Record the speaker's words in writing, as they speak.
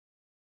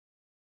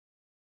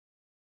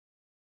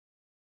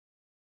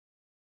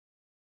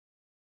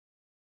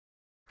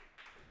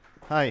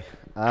Hi.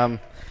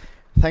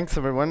 Thanks,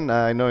 everyone.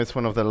 I know it's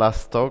one of the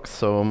last talks,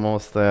 so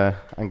almost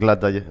I'm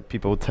glad that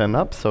people turn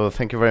up, so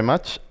thank you very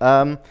much.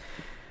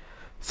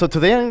 So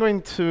today I'm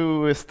going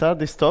to start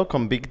this talk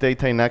on big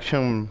data in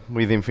action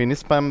with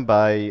Infinispan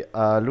by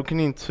looking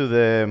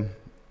into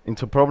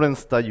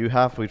problems that you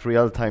have with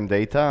real-time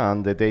data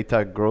and the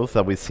data growth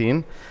that we've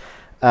seen.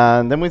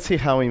 And then we'll see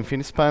how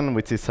Infinispan,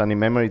 which is an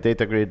in-memory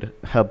data grid,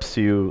 helps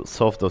you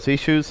solve those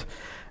issues.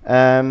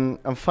 And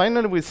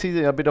finally, we'll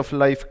see a bit of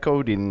live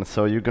coding.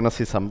 So you're going to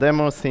see some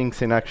demos,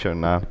 things in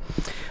action. I've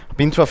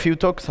been to a few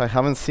talks. I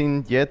haven't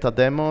seen yet a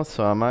demo,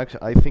 so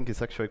I think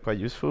it's actually quite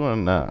useful,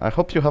 and I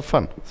hope you have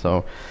fun.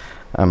 So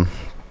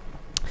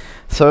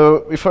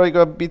before I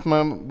go a bit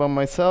about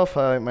myself,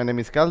 my name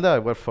is Galder. I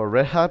work for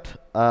Red Hat.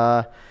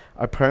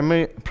 I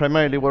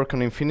primarily work on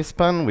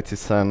Infinispan, which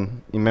is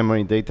an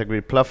in-memory data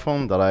grid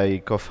platform that I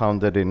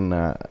co-founded in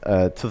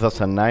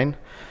 2009.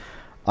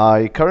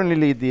 I currently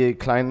lead the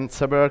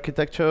client-server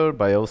architecture,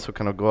 but I also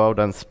kind of go out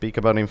and speak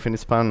about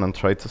Infinispan and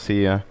try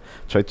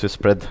to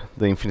spread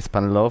the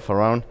Infinispan love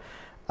around.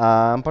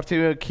 I'm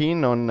particularly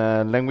keen on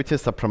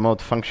languages that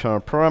promote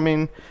functional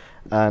programming,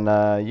 and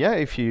yeah,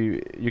 if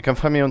you can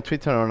find me on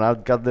Twitter on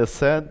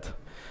 @GalderZ.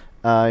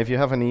 If you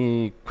have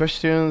any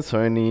questions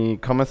or any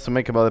comments to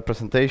make about the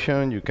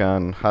presentation, you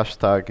can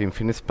hashtag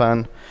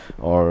Infinispan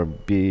or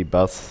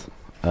bbuzz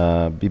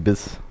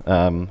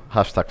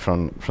hashtag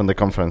from the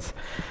conference.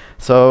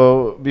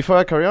 So before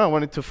I carry on, I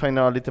wanted to find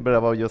out a little bit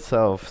about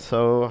yourself.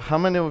 So how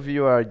many of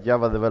you are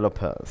Java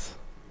developers?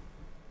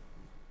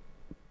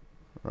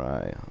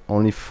 Right,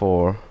 only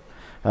 4.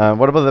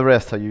 What about the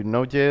rest? Are you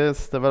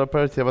Node.js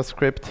developers,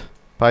 JavaScript,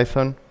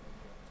 Python,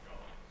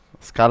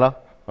 Scala?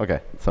 Okay,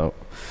 so,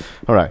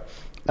 all right.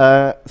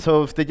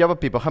 So of the Java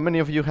people, how many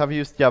of you have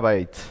used Java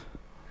 8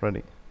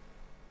 already?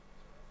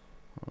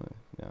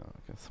 Yeah,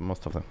 okay, so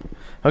most of them.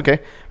 Okay,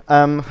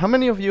 how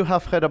many of you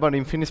have heard about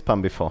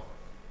Infinispan before?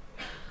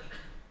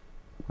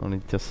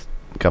 Only just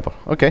a couple.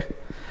 Okay.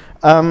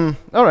 All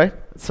right.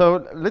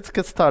 So let's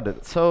get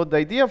started. So the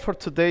idea for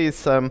today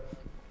is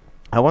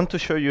I want to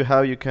show you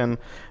how you can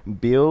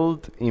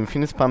build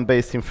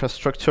Infinispan-based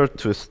infrastructure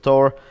to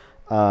store,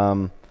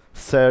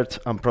 search,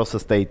 and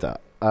process data.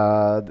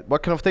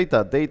 What kind of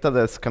data? Data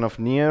that's kind of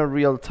near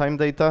real-time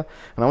data.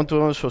 And I want to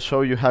also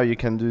show you how you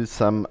can do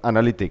some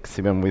analytics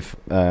even with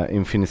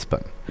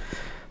Infinispan.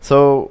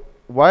 So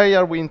why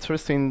are we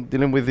interested in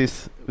dealing with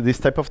this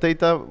type of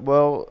data?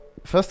 Well,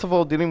 first of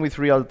all, dealing with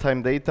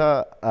real-time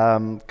data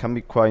can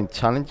be quite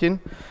challenging.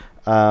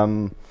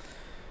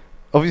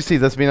 Obviously,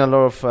 there's been a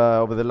lot of,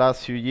 over the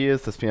last few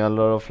years, there's been a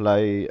lot of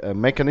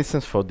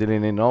mechanisms for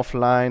dealing in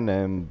offline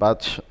and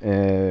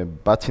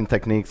batching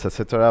techniques,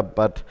 etc.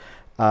 But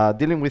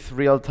dealing with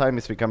real-time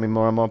is becoming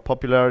more and more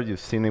popular. You've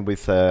seen it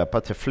with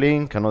Apache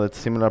Flink and other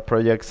similar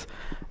projects.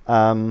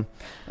 And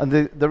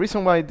the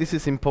reason why this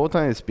is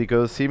important is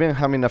because even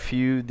having a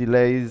few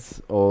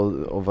delays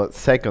or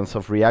seconds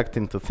of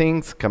reacting to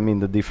things can mean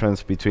the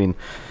difference between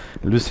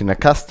losing a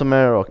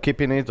customer or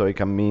keeping it, or it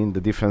can mean the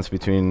difference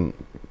between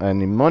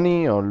earning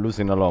money or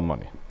losing a lot of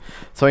money.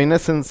 So in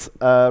essence,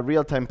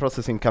 real-time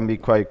processing can be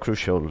quite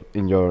crucial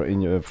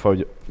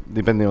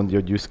depending on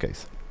your use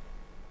case.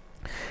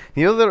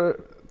 The other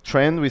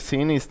trend we've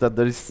seen is that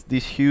there is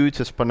this huge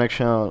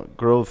exponential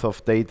growth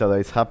of data that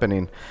is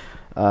happening.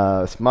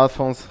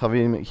 Smartphones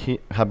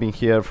have been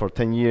here for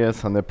 10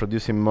 years, and they're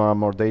producing more and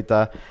more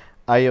data.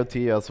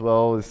 IoT as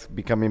well is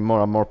becoming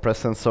more and more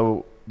present.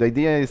 So the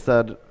idea is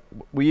that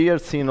we are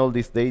seeing all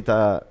this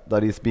data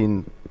that is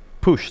being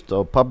pushed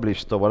or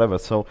published or whatever.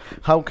 So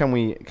what can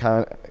we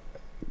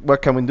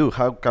do?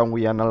 How can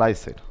we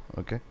analyze it?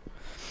 Okay,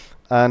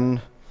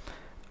 and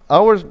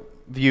our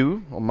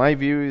view, or my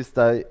view, is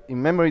that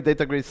in-memory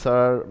data grids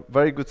are a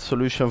very good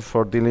solution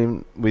for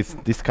dealing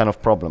with this kind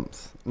of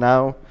problems.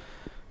 Now,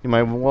 you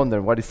might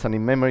wonder, what is an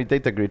in-memory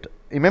data grid?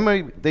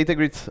 In-memory data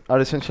grids are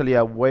essentially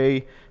a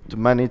way to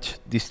manage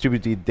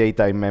distributed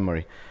data in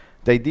memory.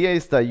 The idea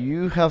is that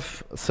you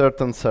have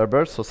certain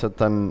servers or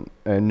certain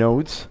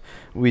nodes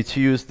which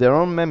use their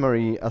own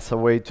memory as a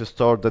way to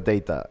store the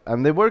data.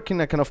 And they work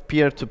in a kind of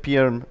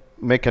peer-to-peer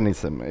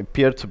mechanism, a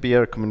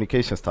peer-to-peer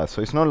communication style.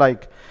 So it's not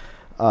like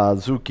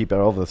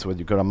Zookeeper of this, where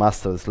you've got a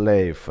master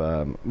slave.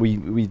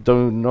 We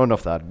don't none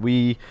of that.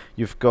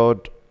 You've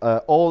got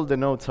all the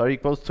nodes are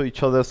equal to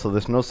each other, so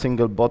there's no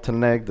single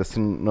bottleneck, there's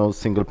no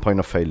single point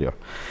of failure.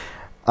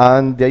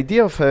 And the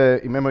idea of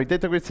in-memory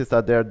data grids is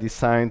that they're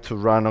designed to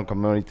run on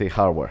commodity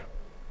hardware.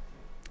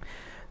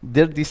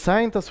 They're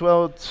designed as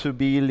well to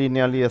be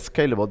linearly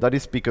scalable. That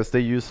is because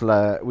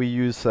we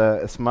use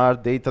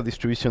smart data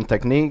distribution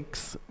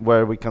techniques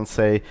where we can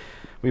say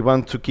we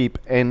want to keep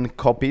n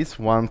copies,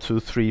 1, 2,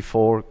 3,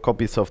 4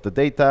 copies of the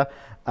data,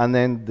 and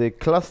then the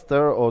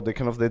cluster or the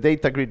kind of the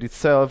data grid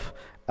itself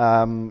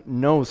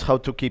knows how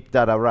to keep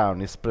that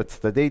around. It spreads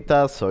the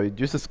data, so it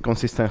uses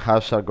consistent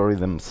hash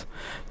algorithms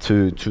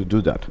to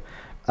do that.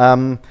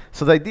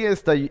 So the idea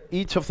is that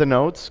each of the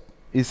nodes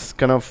is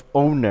kind of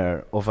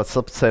owner of a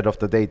subset of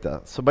the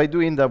data. So by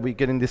doing that, we're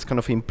getting this kind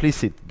of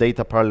implicit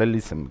data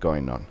parallelism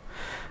going on.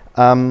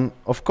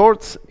 Of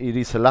course, it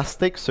is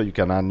elastic, so you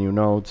can add new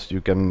nodes,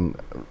 you can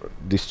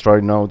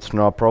destroy nodes,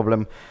 no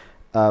problem.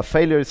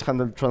 Failure is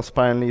handled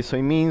transparently, so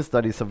it means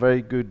that it's a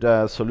very good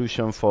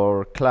solution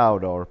for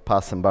cloud or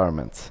PaaS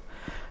environments.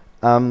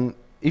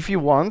 If you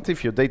want,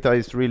 if your data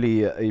is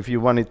really, if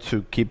you wanted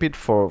to keep it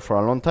for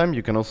a long time,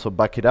 you can also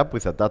back it up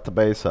with a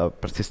database, a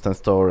persistent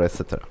store,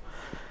 etc.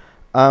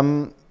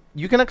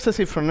 You can access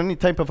it from any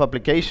type of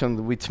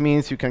application, which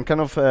means you can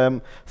kind of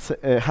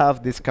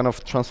have this kind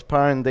of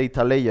transparent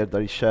data layer that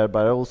is shared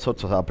by all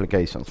sorts of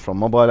applications, from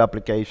mobile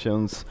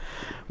applications,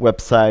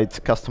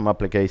 websites, custom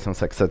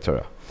applications,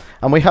 etc.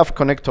 And we have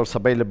connectors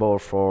available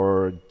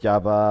for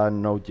Java,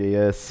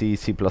 Node.js, C,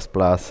 C++,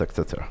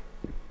 etc.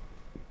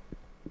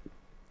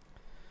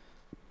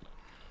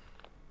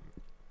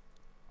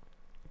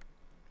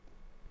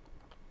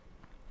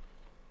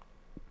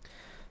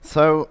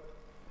 So,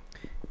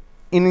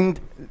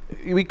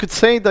 we could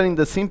say that in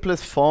the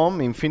simplest form,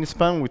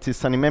 Infinispan, which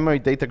is an in-memory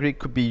data grid,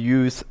 could be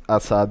used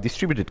as a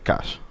distributed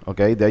cache.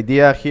 Okay, the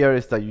idea here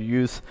is that you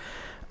use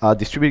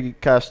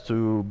distributed cache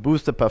to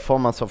boost the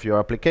performance of your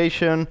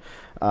application.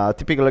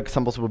 Typical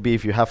examples would be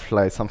if you have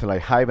like something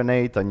like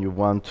Hibernate and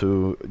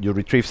you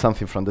retrieve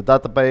something from the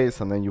database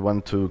and then you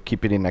want to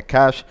keep it in a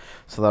cache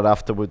so that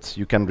afterwards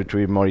you can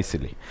retrieve more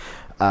easily.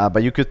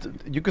 But you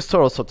could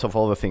store all sorts of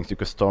other things. You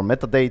could store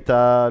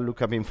metadata,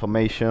 look up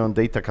information,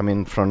 data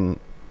coming from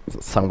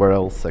somewhere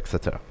else,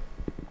 etc.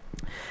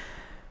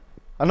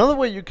 Another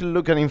way you can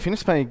look at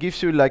Infinispan, it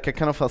gives you like a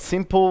kind of a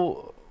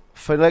simple,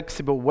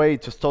 flexible way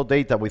to store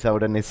data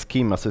without any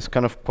schema. So it's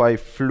kind of quite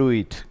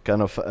fluid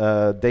kind of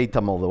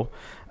data model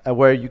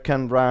where you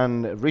can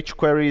run rich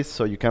queries.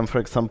 So you can, for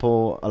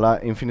example,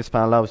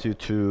 Infinispan allows you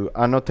to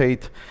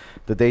annotate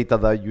the data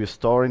that you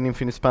store in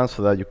Infinispan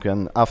so that you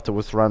can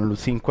afterwards run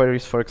Lucene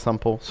queries, for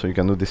example. So you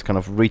can do this kind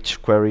of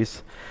rich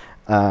queries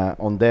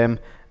on them.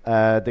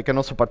 They can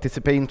also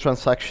participate in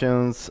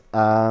transactions.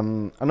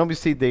 And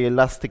obviously, they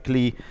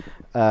elastically,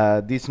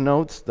 these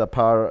nodes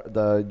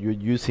that you're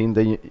using,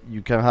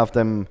 you can have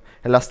them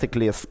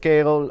elastically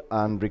scale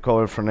and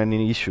recover from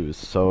any issues.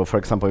 So for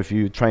example, if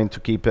you're trying to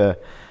keep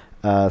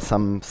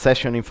some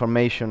session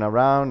information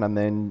around, and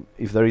then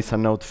if there is a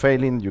node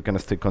failing, you can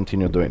still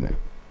continue doing it.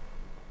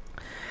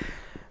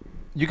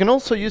 You can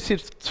also use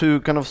it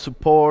to kind of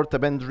support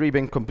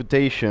event-driven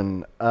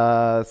computation.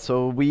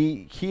 So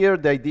here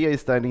the idea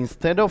is that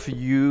instead of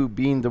you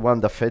being the one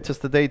that fetches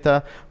the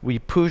data, we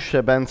push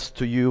events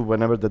to you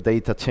whenever the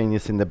data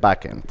changes in the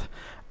backend.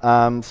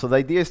 So the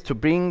idea is to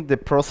bring the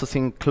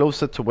processing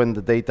closer to when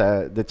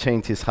the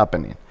change is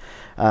happening.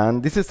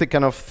 And this is the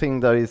kind of thing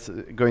that is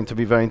going to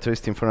be very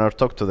interesting for our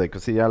talk today,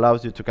 because it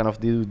allows you to kind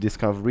of do this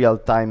kind of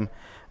real-time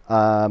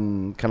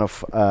kind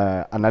of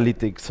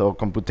analytics or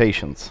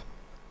computations.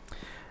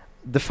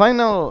 The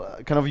final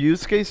kind of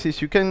use case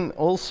is you can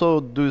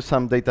also do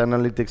some data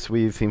analytics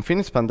with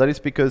Infinispan. That is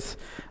because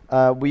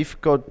we've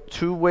got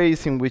two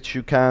ways in which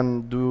you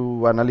can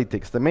do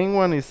analytics. The main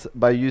one is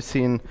by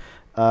using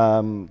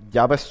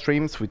Java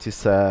Streams, which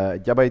is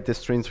Java 8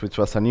 Streams, which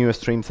was a new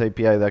Streams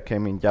API that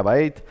came in Java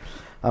 8.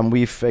 And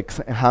we've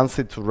enhanced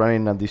it to run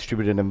in a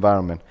distributed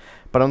environment.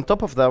 But on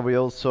top of that, we're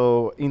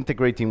also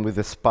integrating with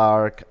the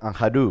Spark and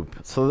Hadoop.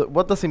 So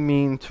what does it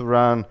mean to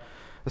run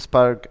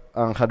Spark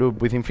and Hadoop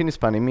with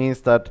Infinispan? It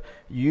means that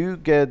you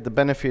get the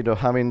benefit of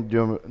having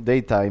your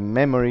data in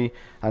memory,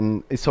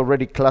 and it's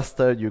already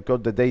clustered. You've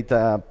got the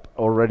data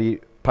already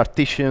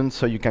partitioned,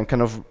 so you can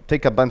kind of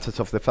take advantage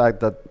of the fact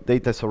that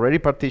data is already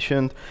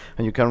partitioned,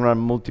 and you can run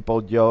multiple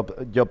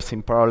jobs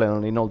in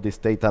parallel in all this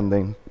data and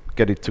then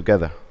get it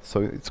together.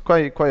 So it's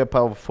quite a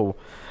powerful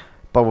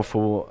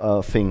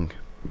thing.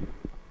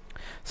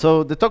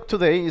 So the talk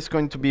today is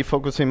going to be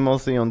focusing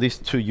mostly on these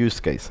two use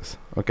cases,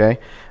 okay?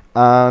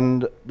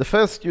 And the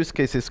first use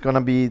case is going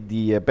to be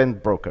the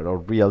event broker or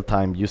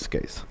real-time use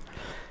case.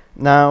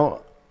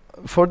 Now,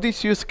 for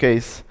this use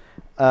case,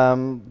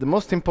 the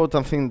most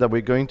important thing that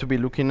we're going to be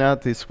looking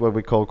at is what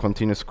we call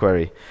continuous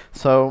query.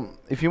 So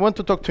if you want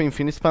to talk to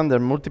Infinispan, there are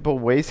multiple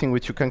ways in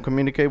which you can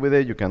communicate with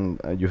it.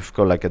 You've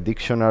got like a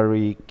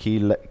dictionary,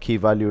 key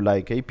value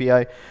like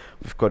API.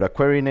 We've got a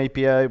querying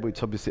API,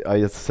 which obviously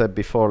I said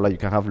before, like you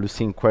can have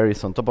Lucene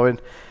queries on top of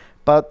it.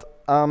 But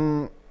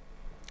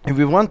if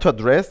we want to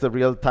address the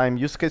real-time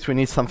use case, we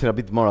need something a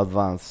bit more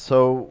advanced.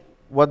 So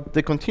what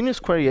the continuous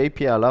query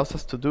API allows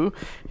us to do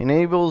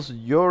enables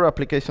your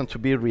application to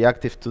be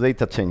reactive to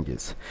data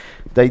changes.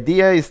 The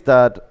idea is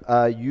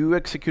that you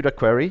execute a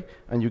query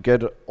and you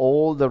get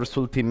all the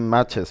resulting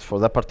matches for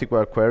that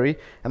particular query,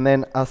 and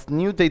then as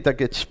new data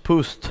gets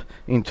pushed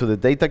into the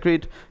data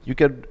grid, you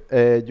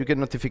get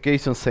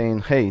notifications saying,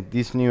 hey,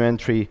 this new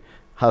entry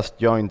has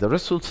joined the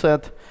result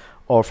set.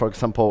 Or for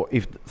example,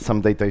 if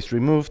some data is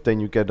removed, then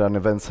you get an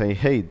event saying,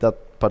 hey,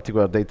 that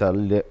particular data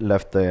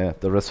left the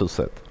result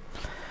set.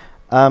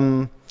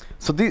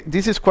 So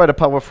this is quite a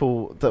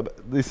powerful.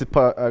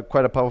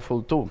 Quite a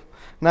powerful tool.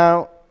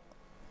 Now,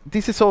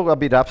 this is all a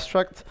bit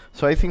abstract.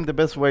 So I think the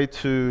best way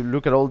to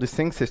look at all these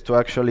things is to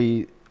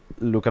actually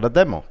look at a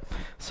demo.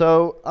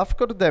 So I've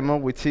got a demo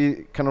which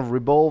kind of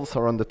revolves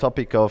around the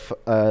topic of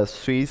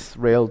Swiss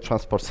rail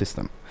transport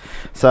system.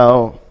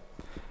 So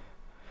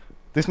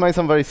this might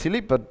sound very silly,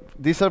 but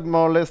these are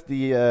more or less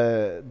the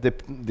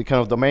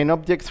kind of domain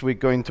objects we're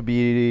going to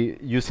be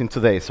using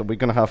today. So we're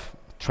going to have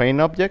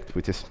train object,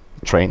 which is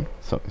train.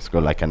 So it's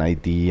got like an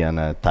ID and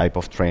a type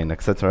of train,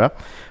 etc.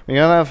 We're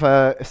going to have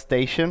a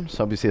station.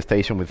 So obviously a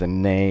station with a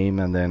name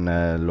and then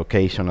a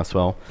location as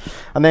well.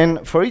 And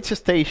then for each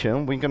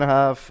station, we're going to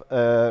have,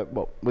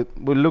 well,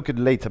 we'll look at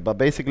it later, but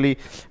basically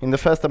in the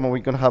first demo, we're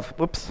going to have,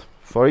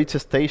 for each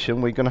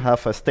station, we're going to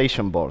have a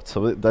station board.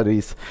 So that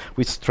is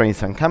which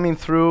trains are coming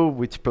through,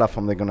 which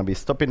platform they're going to be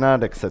stopping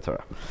at,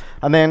 etc.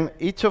 And then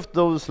each of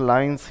those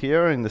lines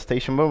here in the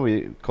station board,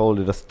 we call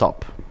it a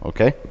stop,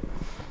 okay?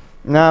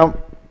 Now,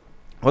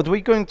 what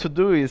we're going to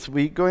do is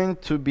we're going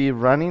to be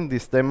running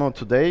this demo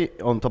today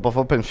on top of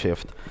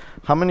OpenShift.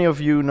 How many of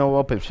you know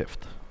OpenShift?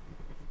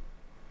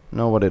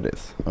 Know what it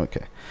is?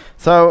 Okay.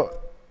 So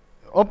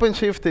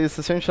OpenShift is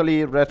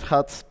essentially Red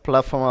Hat's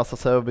platform as a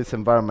service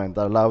environment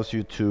that allows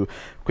you to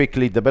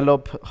quickly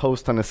develop,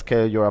 host, and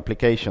scale your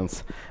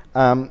applications.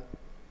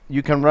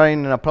 You can run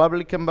in a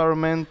public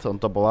environment on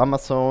top of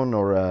Amazon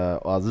or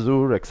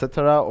Azure,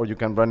 etc., or you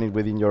can run it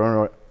within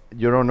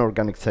your own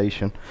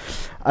organization.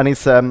 And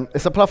it's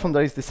a platform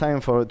that is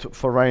designed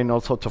for running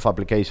all sorts of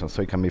applications.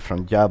 So it can be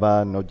from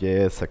Java,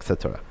 Node.js,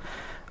 etc.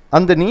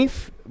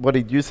 Underneath, what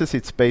it uses,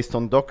 it's based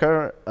on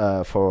Docker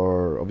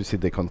for obviously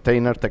the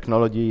container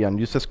technology, and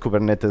uses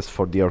Kubernetes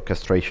for the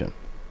orchestration.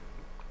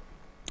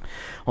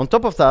 On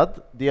top of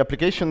that, the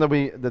application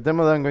the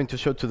demo that I'm going to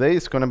show today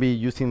is going to be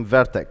using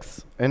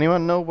Vertex.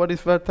 Anyone know what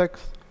is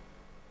Vertex?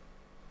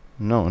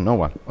 No, no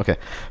one. Okay.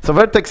 So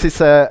Vertex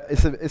is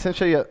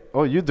essentially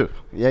oh, you do.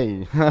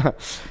 Yay.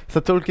 It's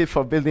a toolkit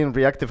for building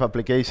reactive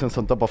applications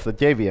on top of the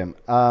JVM.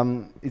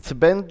 It's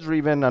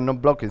event-driven and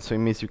non-blocking, so it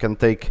means you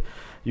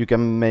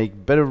can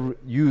make better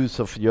use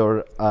of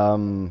your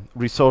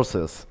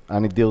resources,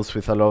 and it deals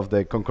with a lot of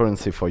the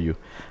concurrency for you.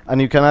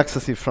 And you can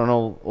access it from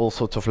all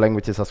sorts of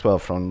languages as well,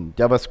 from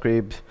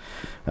JavaScript,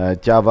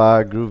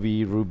 Java,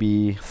 Groovy,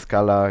 Ruby,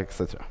 Scala,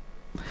 etc.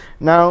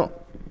 Now,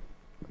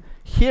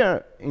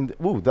 here,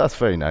 that's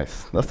very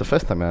nice. That's the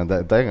first time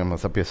that diagram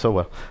has appeared so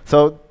well.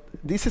 So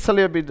this is a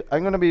little bit,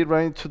 I'm going to be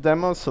running two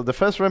demos. So the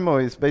first demo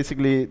is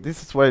basically,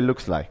 this is what it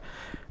looks like.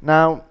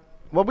 Now,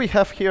 what we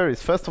have here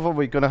is, first of all,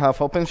 we're going to have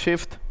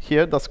OpenShift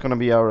here. That's going to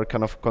be our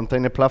kind of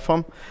container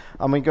platform.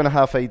 And we're going to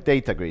have a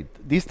data grid.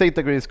 This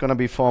data grid is going to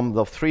be formed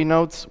of 3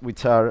 nodes,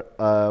 which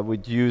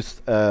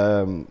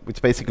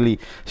basically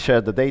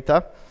share the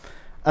data.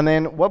 And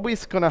then what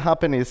is going to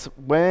happen is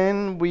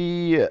when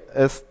we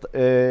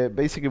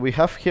basically we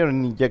have here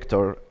an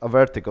injector, a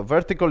vertical.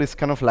 Vertical is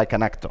kind of like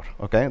an actor,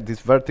 okay? This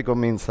vertical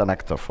means an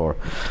actor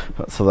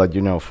so that you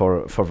know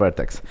for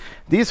Vertex.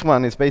 This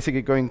one is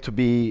basically going to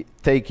be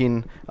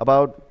taking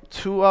about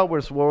 2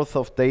 hours worth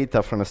of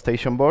data from the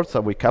station boards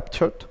that we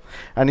captured,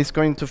 and it's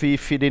going to be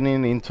feeding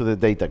into the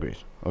data grid,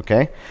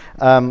 okay?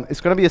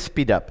 It's going to be a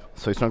speed up,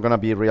 so it's not going to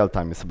be real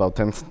time. It's about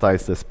 10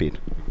 times the speed.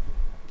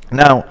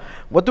 Now,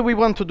 what do we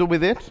want to do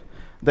with it?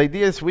 The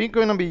idea is we're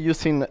going to be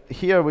using,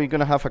 here we're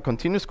going to have a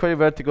continuous query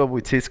vertical,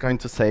 which is going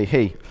to say,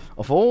 hey,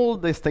 of all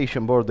the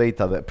station board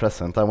data that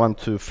present, I want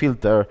to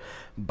filter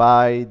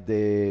by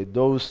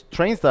those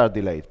trains that are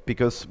delayed.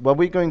 Because what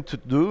we're going to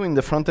do in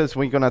the front end is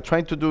we're going to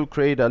try to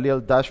create a little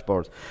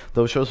dashboard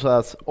that shows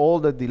us all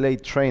the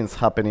delayed trains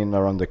happening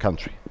around the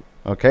country,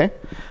 okay?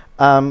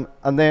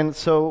 And then,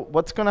 so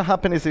what's going to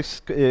happen is this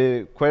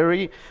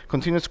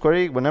continuous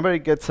query, whenever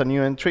it gets a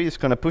new entry, it's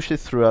going to push it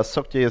through a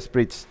SockJS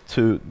bridge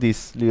to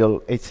this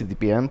little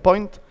HTTP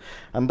endpoint.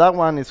 And that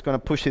one is going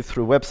to push it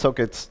through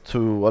WebSockets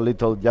to a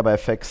little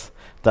JavaFX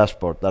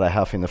dashboard that I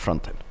have in the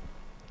front end.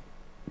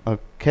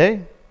 Okay,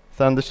 is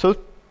that understood?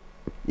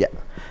 Yeah,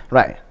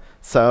 right.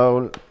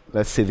 So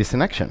let's see this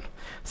in action.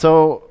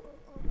 So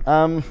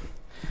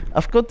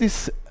I've got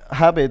this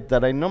habit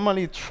that I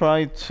normally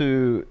try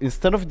to,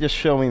 instead of just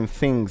showing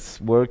things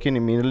working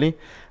immediately,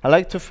 I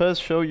like to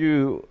first show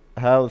you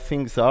how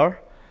things are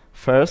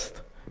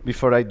first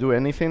before I do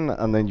anything,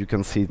 and then you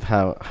can see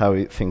how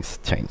things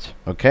change,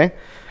 okay?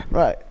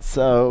 Right,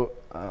 so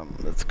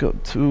let's go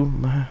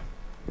to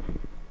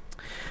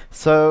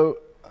so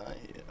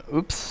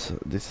oops,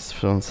 this is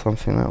from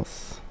something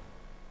else.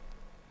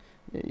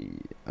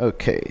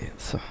 Okay,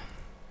 so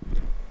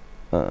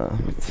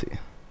let's see.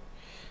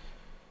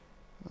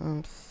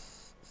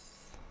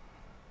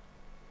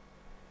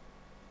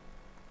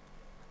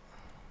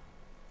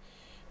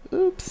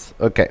 Oops.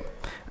 Okay.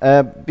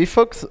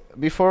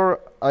 Before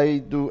I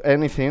do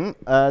anything,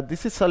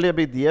 this is a little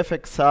bit, the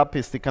FX app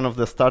is the kind of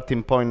the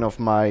starting point of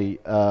my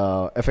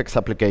FX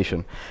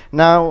application.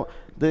 Now,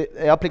 the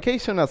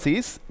application as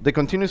is, the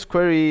continuous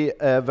query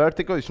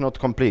vertical is not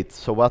complete.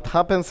 So what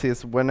happens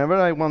is whenever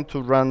I want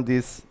to run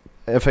this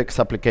FX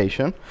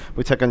application,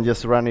 which I can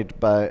just run it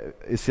by,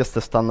 it's just a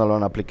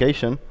standalone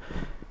application,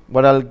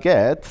 what I'll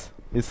get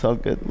is I'll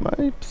get my,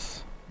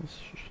 oops.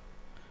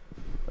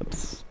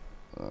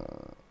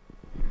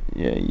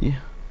 Yay.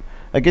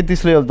 I get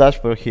this little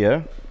dashboard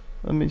here.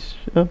 Let me,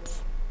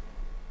 oops.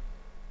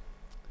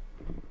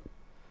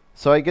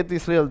 So I get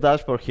this little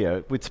dashboard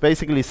here, which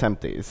basically is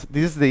empty.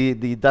 This is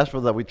the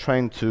dashboard that we're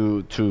trying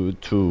to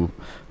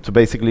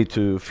basically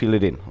to fill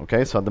it in.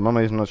 Okay, so at the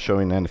moment it's not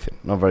showing anything.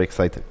 Not very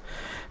exciting.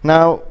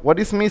 Now, what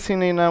is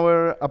missing in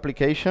our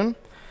application?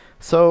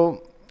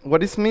 So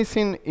what is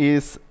missing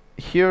is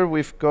here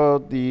we've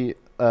got the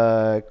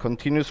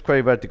continuous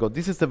query vertical.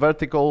 This is the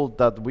vertical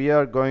that we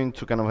are going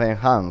to kind of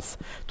enhance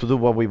to do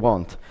what we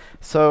want.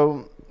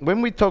 So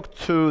when we talk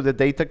to the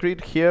data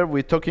grid here,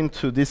 we're talking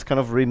to this kind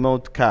of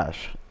remote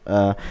cache.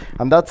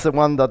 And that's the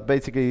one that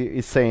basically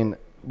is saying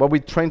what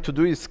we're trying to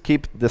do is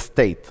keep the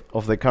state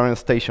of the current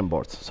station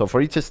boards. So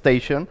for each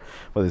station,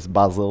 whether it's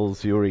Basel,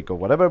 Zurich, or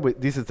whatever,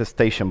 this is the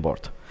station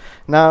board.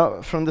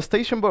 Now, from the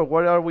station board,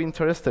 what are we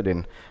interested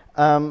in?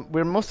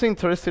 We're mostly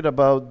interested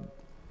about,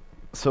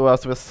 so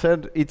as we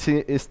said, each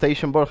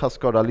station board has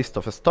got a list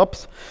of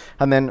stops.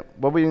 And then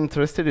what we're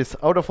interested is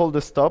out of all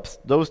the stops,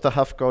 those that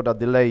have got a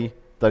delay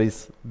that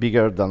is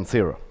bigger than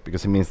 0,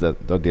 because it means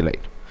that they're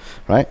delayed,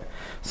 right?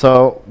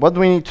 So what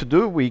we need to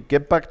do, we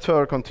get back to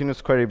our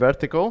continuous query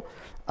vertical,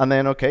 and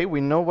then, okay,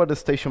 we know what the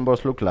station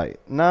boards look like.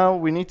 Now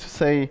we need to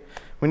say,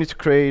 we need to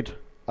create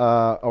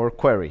our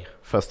query,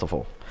 first of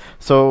all.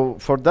 So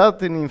for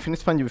that, in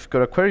Infinispan, you've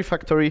got a query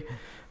factory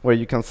where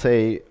you can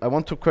say, I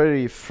want to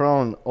query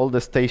from all the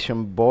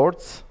station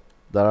boards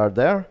that are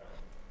there.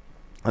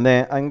 And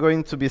then I'm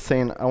going to be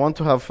saying, I want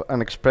to have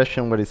an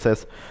expression where it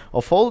says,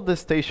 of all the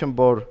station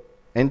board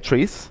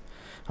entries,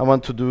 I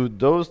want to do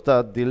those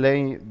that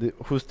delay,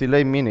 whose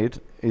delay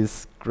minute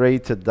is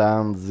greater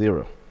than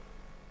 0.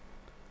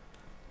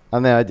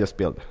 And then I just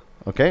build it.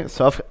 Okay,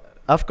 so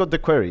I've got the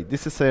query.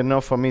 This is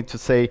enough for me to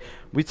say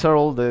which are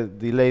all the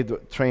delayed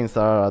trains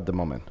that are at the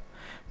moment.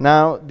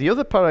 Now, the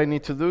other part I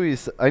need to do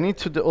is I need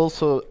to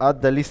also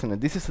add the listener.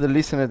 This is the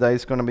listener that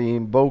is going to be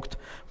invoked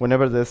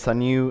whenever there's a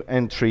new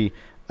entry,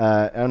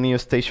 a new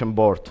station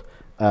board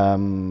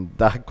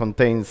that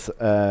contains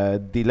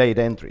delayed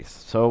entries.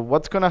 So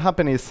what's going to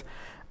happen is,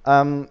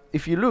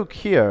 if you look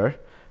here,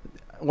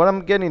 what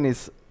I'm getting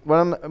is,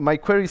 my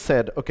query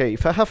said, okay,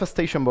 if I have a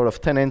station board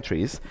of 10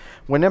 entries,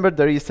 whenever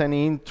there is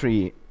any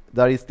entry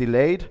that is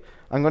delayed,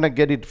 I'm going to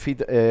get it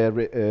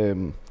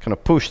kind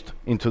of pushed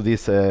into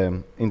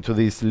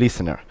this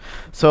listener.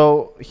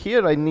 So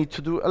here I need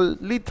to do a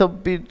little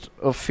bit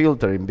of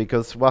filtering,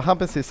 because what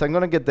happens is I'm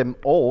going to get them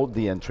all,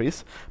 the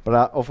entries,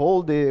 but of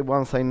all the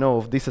ones I know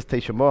of this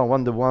station board, I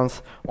want the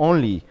ones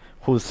only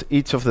whose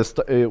each of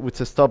the which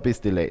stop is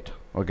delayed.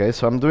 Okay,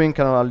 so I'm doing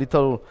kind of a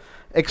little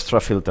extra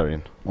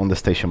filtering on the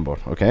station board.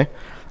 Okay,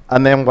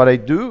 and then what I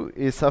do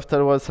is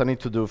afterwards I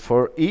need to do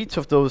for each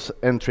of those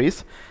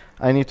entries,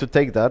 I need to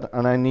take that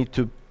and I need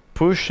to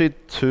push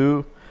it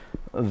to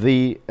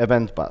the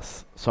event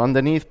bus. So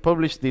underneath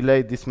publish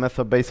delay, this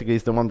method basically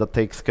is the one that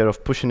takes care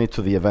of pushing it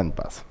to the event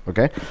bus.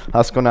 Okay,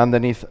 that's going to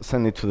underneath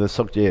send it to the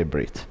SockJ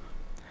bridge.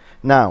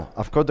 Now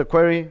I've got the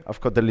query,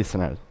 I've got the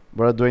listener.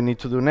 What do I need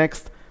to do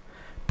next?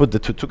 Put the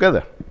two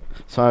together.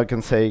 So I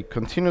can say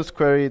continuous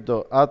query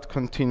dot add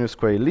continuous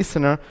query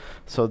listener.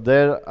 So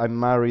there I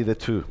marry the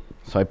two.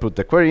 So I put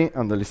the query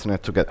and the listener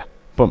together.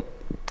 Boom.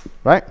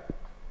 Right?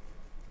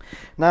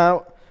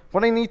 Now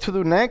what I need to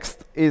do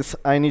next is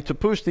I need to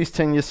push these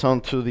changes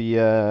onto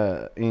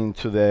the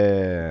into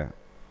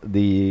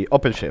the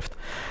OpenShift.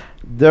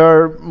 There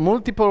are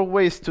multiple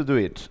ways to do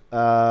it.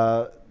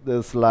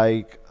 There's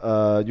like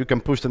you can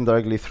push them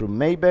directly through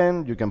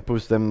Maven. You can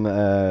push them.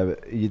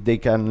 They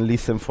can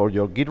listen for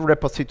your Git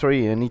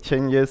repository, any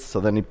changes, so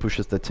then it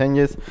pushes the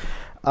changes.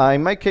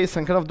 In my case,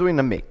 I'm kind of doing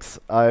a mix.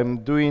 I'm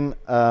doing.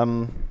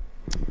 Hold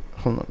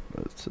on.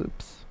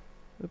 Oops.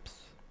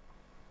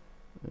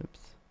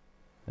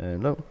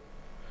 Hello.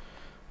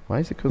 Why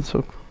is it going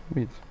so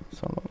weird?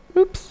 So long?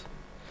 Oops.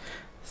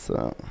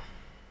 So.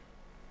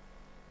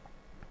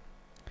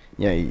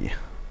 Yay.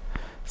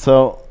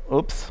 So.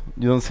 Oops,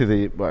 you don't see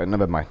the, well,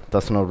 never mind,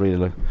 that's not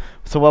really.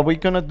 So what we're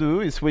gonna do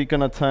is we're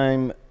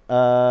gonna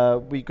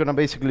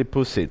basically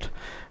push it.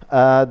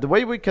 The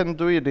way we can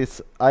do it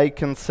is I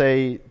can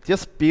say,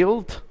 just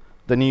build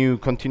the new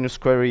continuous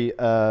query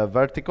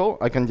vertical.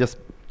 I can just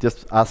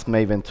ask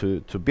Maven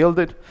to build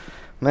it.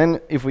 And then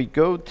if we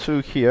go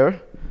to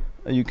here,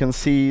 you can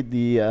see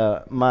the,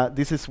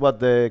 this is what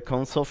the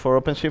console for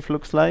OpenShift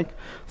looks like.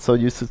 So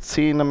you should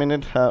see in a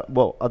minute how,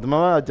 well, at the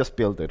moment I just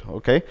built it,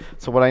 okay?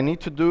 So what I need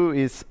to do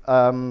is,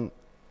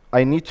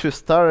 I need to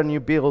start a new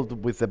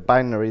build with the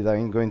binary that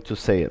I'm going to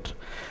say it.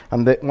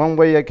 And the one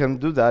way I can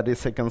do that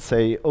is I can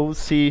say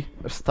OC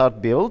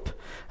start build,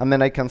 and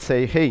then I can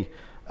say, hey,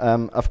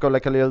 I've got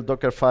like a little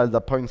Docker file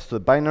that points to the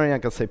binary. I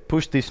can say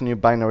push this new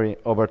binary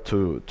over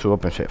to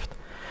OpenShift.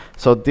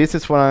 So this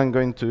is what I'm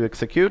going to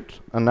execute,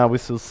 and now we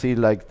should see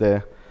like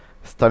the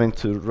starting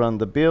to run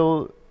the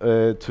build,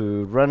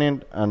 to run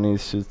it, and you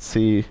should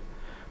see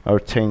our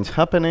change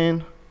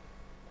happening.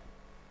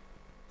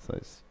 So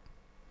it's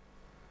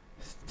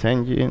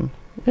changing.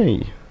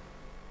 Hey,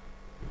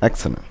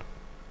 excellent.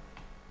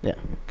 Yeah.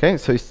 Okay.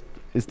 So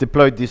it's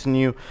deployed this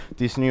new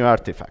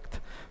artifact.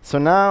 So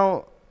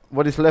now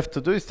what is left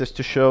to do is just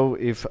to show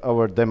if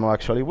our demo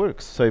actually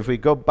works. So if we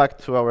go back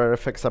to our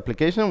FX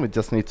application, we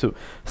just need to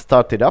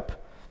start it up.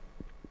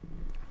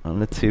 And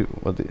let's see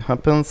what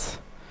happens.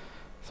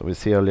 So we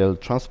see a little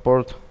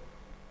transport.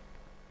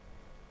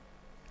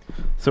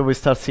 So we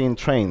start seeing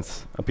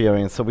trains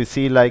appearing. So we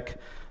see like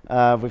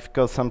we've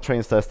got some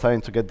trains that are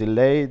starting to get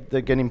delayed.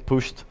 They're getting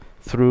pushed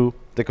through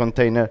the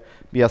container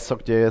via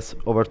sock.js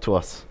over to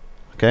us.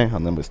 Okay,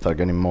 and then we start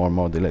getting more and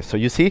more delays. So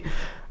you see,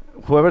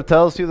 whoever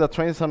tells you that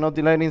trains are not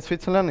delayed in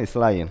Switzerland is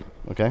lying.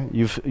 Okay,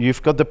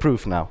 you've got the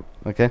proof now.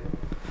 Okay,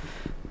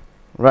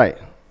 right.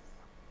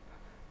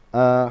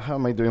 How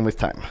am I doing with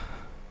time?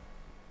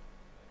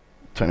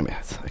 20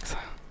 minutes.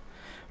 Excellent.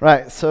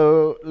 Right.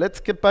 So let's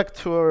get back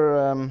to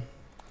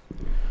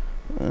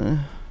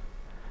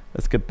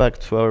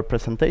our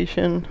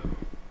presentation.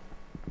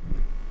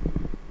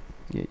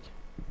 Yay.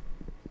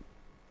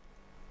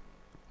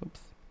 Oops.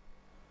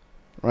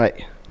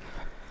 Right.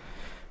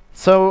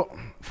 So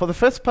for the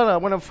first part, I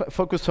want to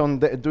focus on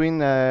doing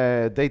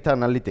data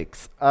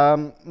analytics.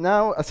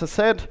 Now, as I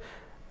said,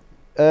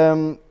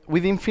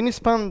 with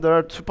Infinispan, there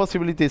are two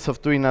possibilities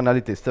of doing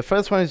analytics. The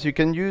first one is you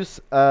can use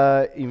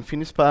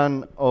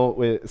Infinispan or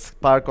with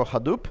Spark or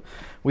Hadoop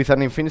with an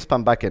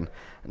Infinispan backend.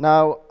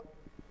 Now,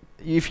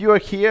 if you are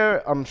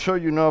here, I'm sure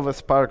you know of a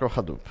Spark or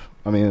Hadoop.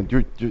 I mean,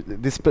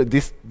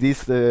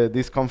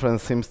 this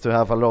conference seems to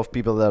have a lot of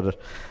people that,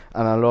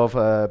 and a lot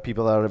of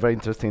people that are very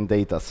interested in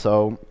data.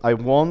 So I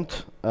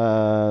won't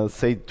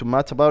say too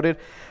much about it.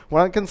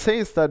 What I can say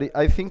is that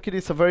I think it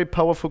is a very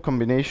powerful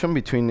combination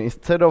between,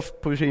 instead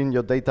of pushing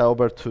your data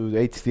over to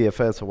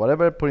HDFS or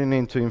whatever, putting it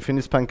into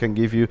Infinispan can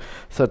give you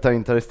certain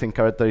interesting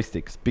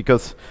characteristics,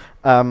 because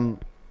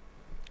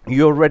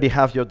you already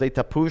have your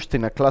data pushed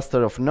in a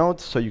cluster of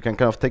nodes, so you can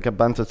kind of take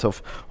advantage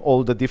of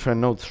all the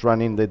different nodes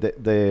running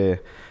the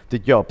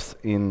jobs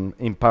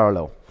in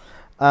parallel.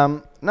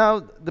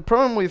 Now, the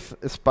problem with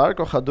Spark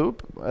or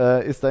Hadoop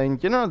is that in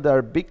general they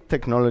are big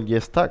technology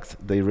stacks.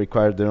 They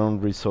require their own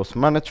resource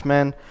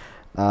management.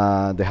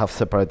 They have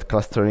separate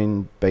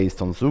clustering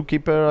based on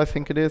Zookeeper, I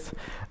think it is.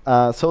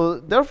 So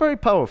they're very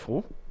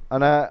powerful,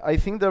 and I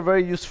think they're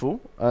very useful.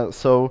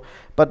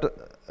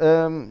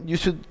 You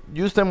should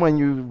use them when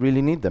you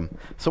really need them.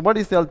 So what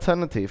is the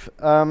alternative?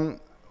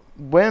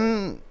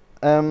 One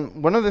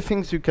of the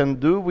things you can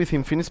do with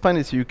Infinispan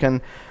is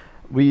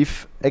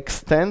we've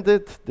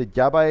extended the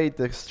Java 8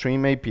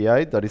 Extreme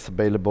API that is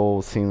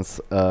available since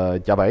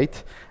Java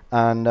 8,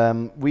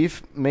 and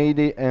we've made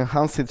it,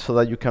 enhanced it so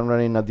that you can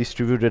run in a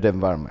distributed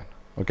environment.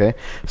 Okay,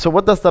 so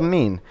what does that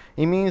mean?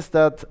 It means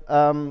that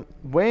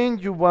when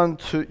you want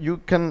to, you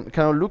can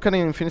kind of look at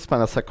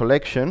Infinispan as a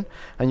collection,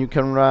 and you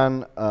can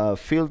run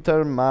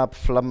filter, map,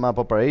 flat map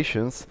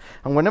operations.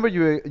 And whenever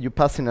you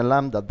pass in a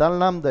lambda, that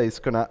lambda is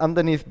going to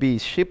underneath be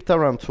shipped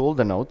around to all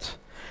the nodes,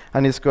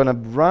 and it's going to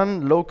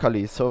run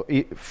locally. So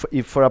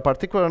if for a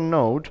particular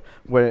node,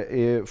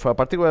 where for a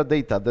particular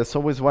data, there's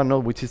always one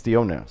node which is the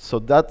owner. So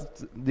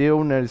that the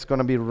owner is going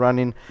to be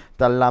running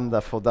that lambda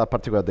for that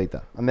particular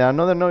data. And then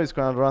another node is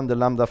going to run the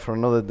lambda for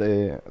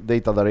another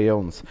data that he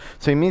owns.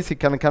 So it means it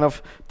can kind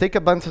of take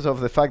advantage of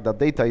the fact that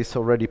data is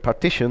already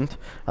partitioned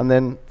and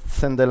then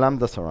send the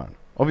lambdas around.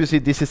 Obviously,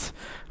 this is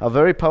a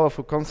very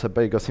powerful concept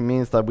because it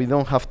means that we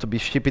don't have to be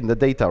shipping the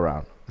data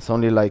around. It's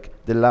only like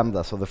the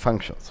lambdas or the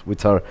functions,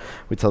 which are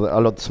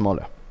a lot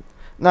smaller.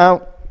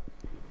 Now,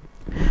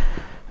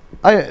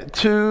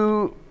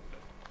 to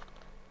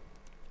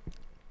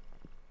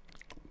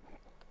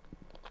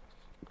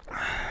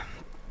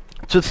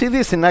see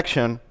this in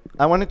action,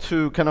 I wanted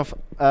to kind of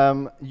I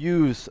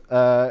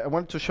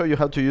wanted to show you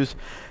how to use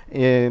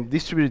a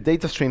distributed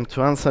data stream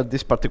to answer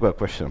this particular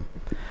question.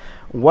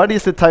 What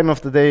is the time of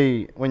the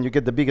day when you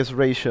get the biggest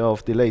ratio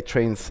of delayed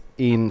trains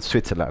in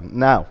Switzerland?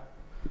 Now,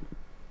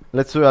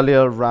 let's do a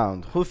little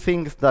round. Who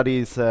thinks that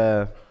is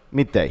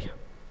midday?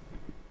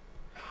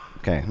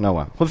 Okay, no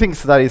one. Who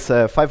thinks that is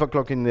 5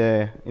 o'clock in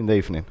the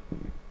evening?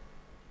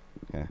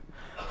 Okay.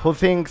 Who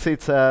thinks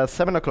it's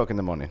 7 o'clock in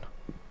the morning?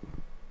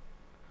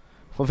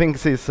 Who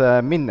thinks it's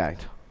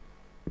midnight?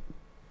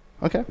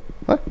 Okay,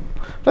 well,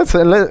 let's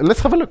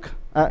have a look.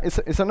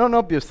 It's a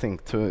non-obvious thing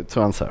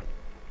to answer.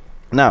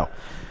 Now,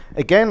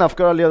 again, I've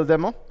got a little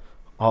demo.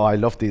 Oh, I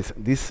love this.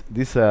 This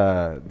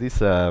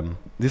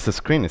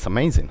screen is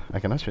amazing. I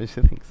can actually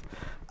see things.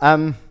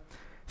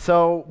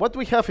 So what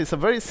we have is a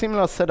very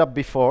similar setup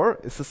before,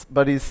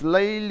 but it's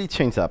slightly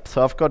changed up.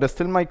 So I've got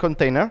still my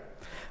container.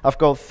 I've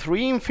got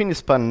 3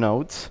 Infinispan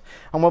nodes,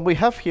 and what we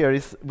have here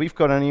is we've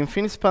got an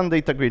Infinispan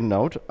data grid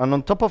node, and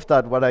on top of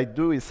that, what I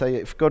do is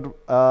I've got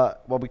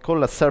what we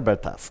call a server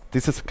task.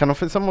 This is kind of,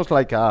 it's almost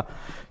like you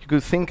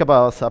could think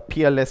about as a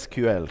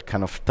PLSQL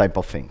kind of type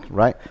of thing,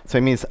 right? So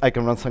it means I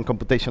can run some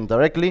computation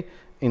directly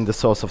in the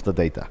source of the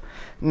data.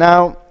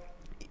 Now,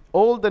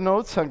 all the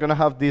nodes are going to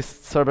have this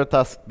server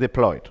task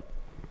deployed.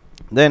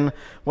 Then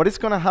what is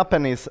going to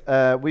happen is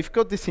we've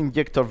got this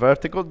injector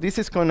vertical. This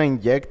is going to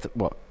inject,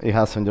 well, it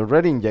has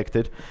already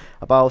injected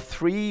about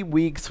 3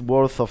 weeks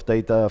worth of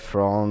data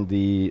from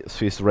the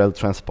Swiss rail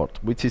transport,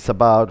 which is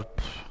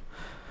about,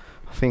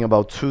 think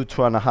about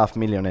 2.5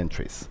 million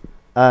entries.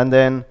 And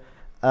then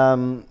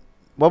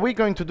what we're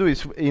going to do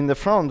is, in the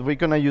front, we're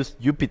going to use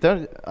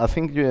Jupyter. I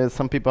think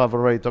some people have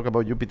already talked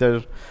about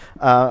Jupyter.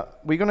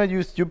 We're going to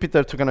use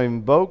Jupyter to kind of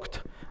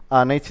invoke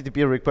an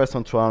HTTP request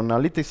onto our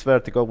analytics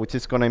vertical, which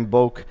is going to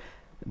invoke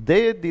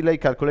the delay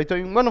calculator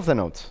in one of the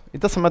nodes. It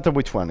doesn't matter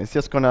which one. It's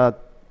just going to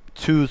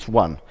choose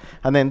one.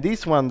 And then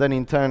this one, then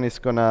in turn, is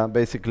going to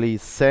basically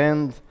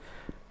send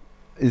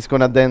the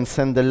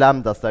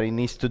lambdas that it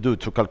needs to do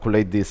to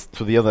calculate this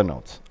to the other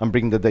nodes and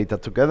bring the data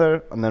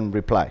together and then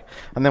reply.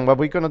 And then what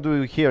we're going to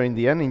do here in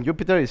the end in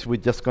Jupyter is we're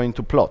just going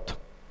to plot.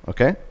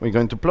 Okay? We're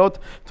going to plot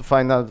to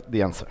find out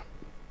the answer.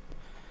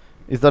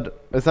 Is that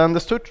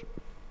understood?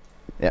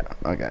 Yeah.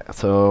 Okay.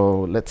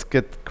 So let's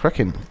get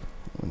cracking.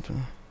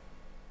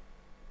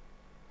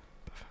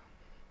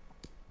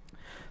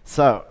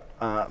 So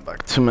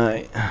back to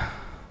my.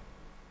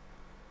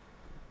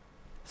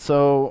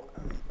 So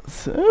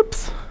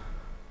oops.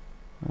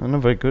 I'm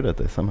not very good at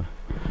this, am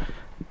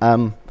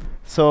I?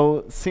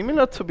 So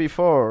similar to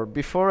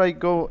before I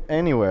go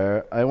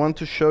anywhere, I want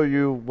to show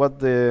you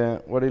what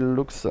it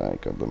looks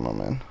like at the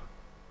moment.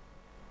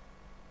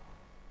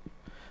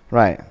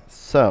 Right.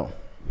 So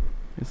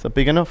is that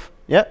big enough?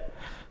 Yeah.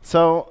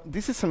 So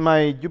this is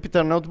my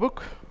Jupyter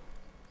notebook,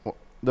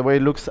 the way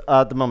it looks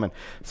at the moment.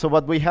 So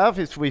what we have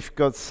is we've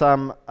got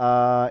some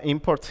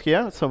imports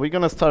here. So we're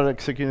going to start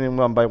executing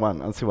one by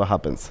one and see what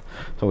happens.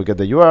 So we get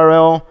the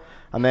URL.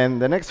 And then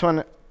the next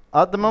one,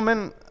 at the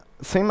moment,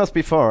 same as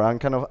before.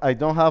 I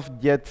don't have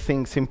yet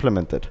things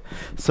implemented.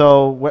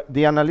 So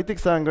the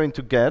analytics that I'm going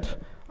to get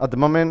at the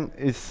moment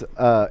is,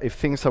 if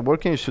things are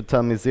working, it should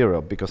tell me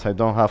 0 because I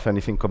don't have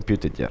anything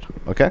computed yet.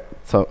 Okay?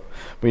 So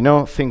we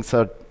know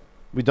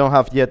we don't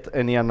have yet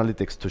any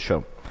analytics to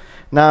show.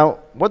 Now,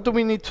 what do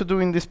we need to do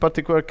in this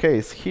particular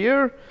case?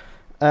 Here,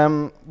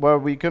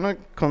 what we're going to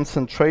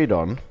concentrate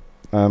on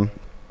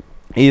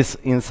is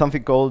in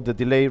something called the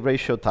delay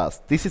ratio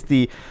task. This is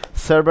the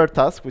server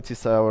task, which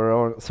is our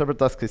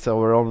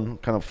own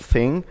kind of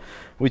thing,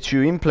 which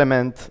you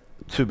implement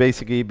to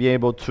basically be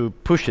able to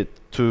push it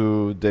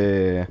to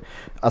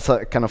as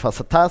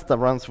a task that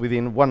runs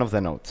within one of the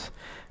nodes.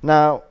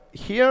 Now,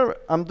 here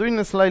I'm doing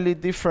a slightly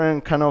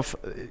different kind of.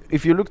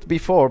 If you looked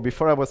before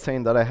I was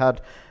saying that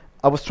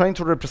I was trying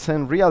to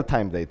represent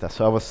real-time data.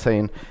 So I was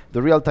saying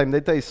the real-time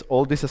data is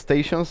all these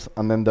stations,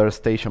 and then there are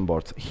station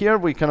boards. Here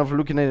we're kind of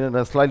looking at it in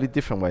a slightly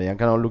different way. I'm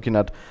kind of looking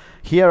at,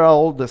 here are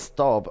all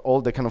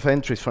the kind of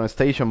entries from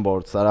station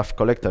boards that I've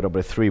collected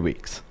over 3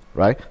 weeks,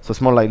 right? So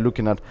it's more like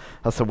looking at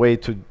as a way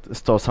to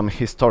store some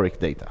historic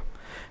data.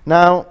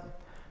 Now,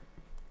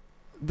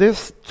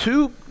 there's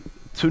to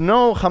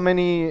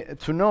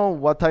know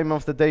what time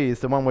of the day is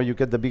the one where you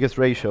get the biggest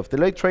ratio of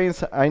delayed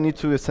trains, I need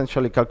to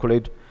essentially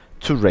calculate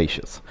 2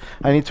 ratios.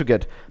 I need to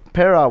get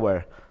per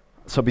hour,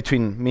 so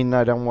between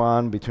midnight and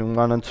 1, between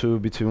 1 and 2,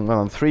 between 1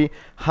 and 3,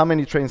 how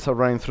many trains are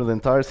running through the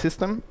entire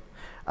system,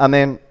 and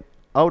then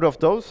out of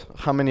those,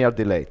 how many are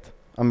delayed.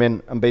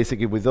 And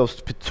basically with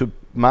those 2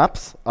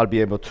 maps, I'll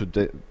be able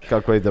to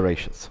calculate the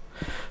ratios.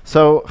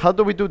 So how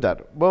do we do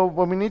that? Well,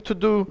 what we need to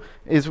do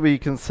is we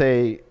can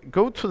say,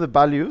 go to the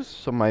values,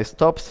 so my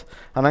stops,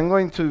 and I'm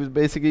going to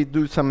basically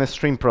do some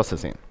stream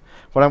processing.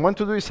 What I want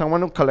to do is I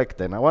want to collect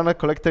them. I want to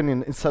collect them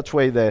in such a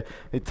way that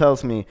it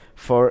tells me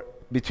for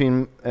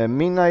between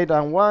midnight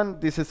and 1,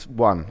 this is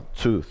 1,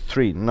 2,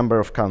 3, number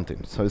of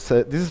counting. So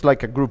this is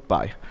like a group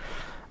by.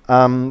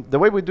 The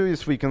way we do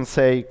is we can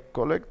say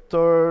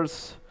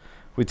collectors,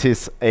 which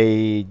is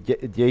a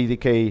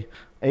JDK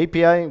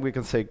API. We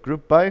can say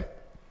group by.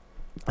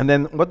 And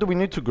then what do we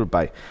need to group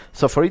by?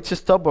 So for each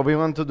stop, what we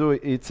want to do,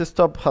 each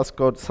stop has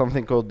got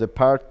something called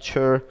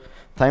departure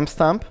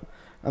timestamp.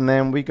 And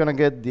then we're gonna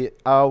get the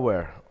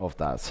hour of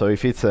that. So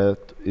if it's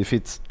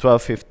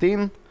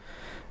 12:15,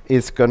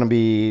 it's gonna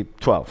be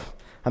 12.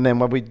 And then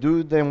what we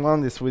do then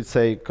one is we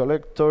say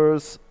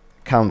collectors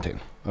counting.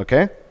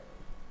 Okay.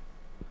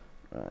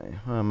 Right.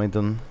 Am I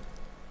done?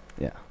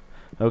 Yeah.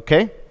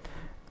 Okay.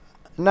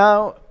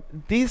 Now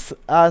this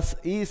as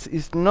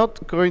is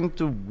not going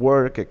to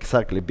work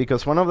exactly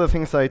because one of the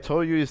things I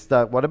told you is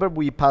that whatever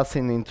we pass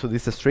into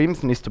these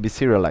streams needs to be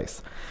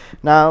serialized.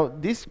 Now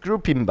this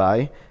grouping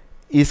by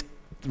is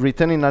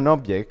returning an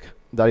object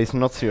that is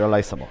not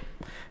serializable.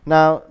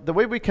 Now, the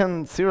way we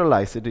can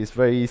serialize it is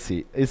very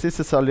easy. This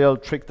is a little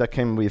trick that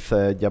came with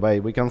Java 8.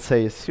 We can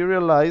say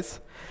serialize.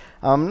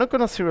 I'm not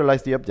going to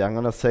serialize the object. I'm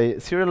going to say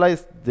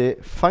serialize the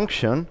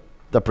function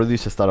that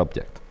produces that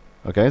object.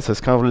 Okay, so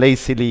it's kind of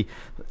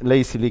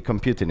lazily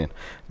computing it.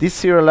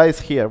 This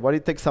serialize here, what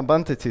it takes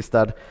advantage is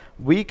that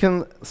we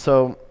can,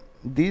 so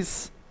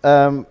this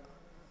function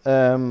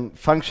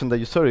that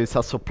you saw is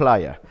a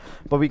supplier.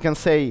 But we can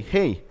say,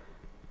 hey,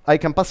 I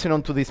can pass it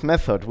on to this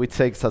method, which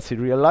takes a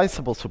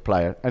serializable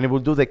supplier, and it will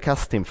do the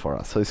casting for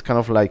us. So it's kind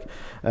of like,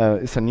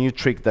 it's a new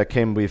trick that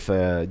came with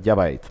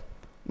Java 8.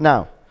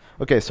 Now,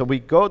 okay, so we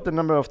got the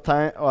number of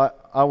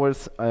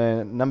hours,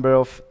 number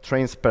of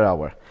trains per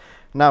hour.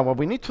 Now, what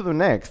we need to do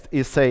next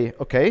is say,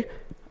 okay,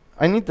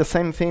 I need the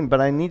same thing, but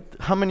I need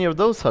how many of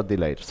those are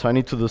delayed. So I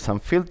need to do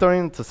some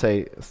filtering to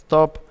say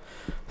stop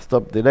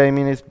delay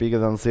minutes bigger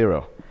than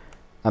 0.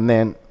 And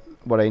then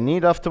what I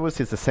need afterwards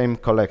is the same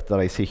collect that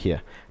I see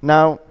here.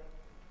 Now,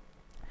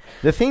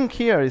 the thing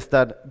here is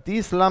that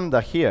this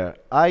lambda here,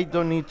 I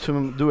don't need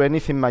to do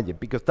anything magic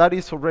because that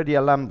is already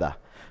a lambda.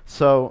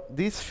 So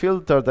this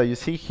filter that you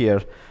see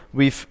here,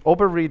 we've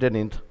overridden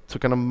it to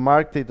kind of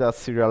mark it as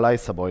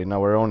serializable in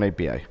our own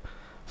API.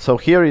 So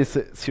here is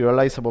a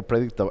serializable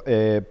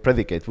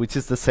predicate, which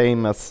is the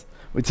same as,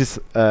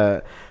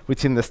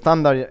 which in the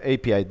standard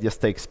API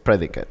just takes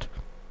predicate.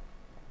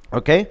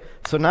 Okay,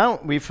 so now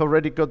we've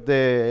already got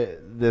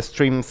the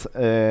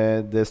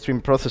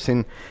stream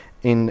processing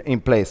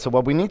in place. So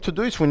what we need to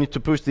do is we need to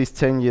push these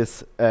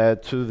changes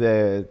to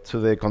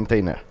the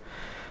container.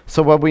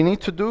 So what we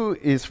need to do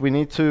is we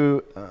need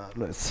to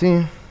let's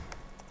see.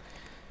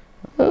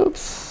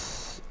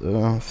 Oops,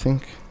 I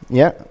think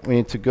yeah, we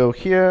need to go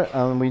here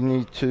and we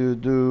need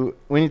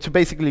to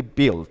basically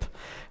build.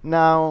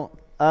 Now,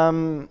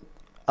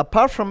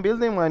 apart from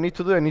building, what I need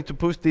to do, I need to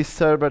push these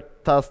server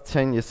task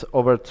changes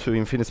over to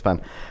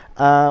Infinispan.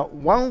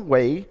 One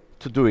way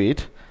to do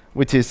it,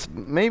 which is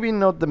maybe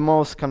not the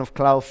most kind of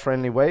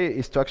cloud-friendly way,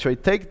 is to actually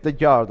take the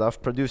yard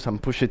I've produced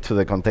and push it to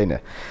the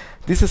container.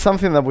 This is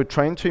something that we're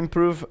trying to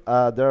improve.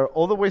 There are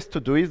other ways to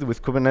do it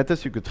with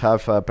Kubernetes. You could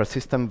have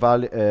persistent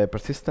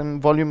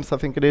volumes, I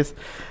think it is.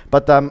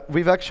 But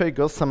we've actually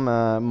got some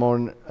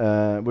more,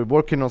 we're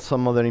working on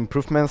some other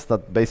improvements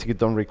that basically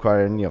don't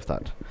require any of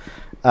that.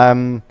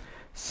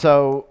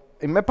 So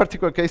in my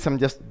particular case, I'm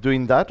just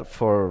doing that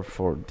for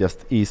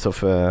just ease of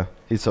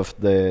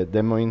the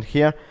demo in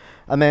here.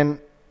 And then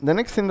the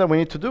next thing that we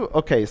need to do,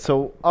 okay,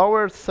 so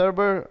our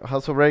server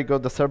has already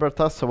got the server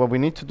task, so what we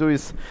need to do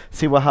is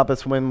see what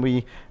happens when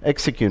we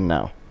execute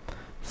now.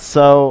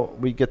 So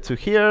we get to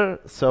here,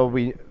 so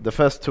the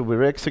first two, we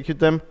re-execute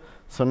them.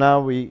 So now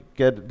we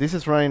get, this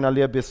is running a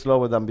little bit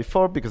slower than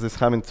before because it's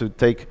having to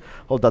take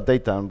all that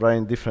data and run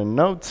in different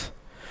nodes.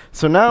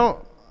 So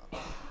now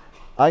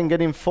I'm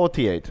getting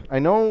 48. I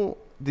know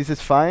this is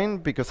fine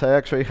because I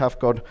actually have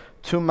got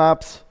 2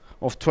 maps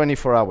of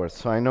 24 hours.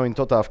 So I know in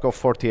total I've got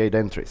 48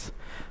 entries.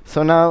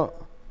 So now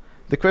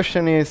the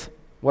question is,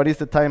 what is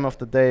the time of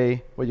the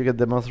day where you get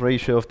the most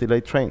ratio of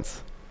delayed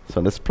trains?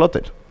 So let's plot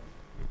it.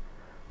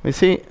 We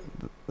see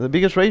the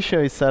biggest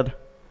ratio is at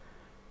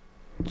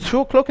 2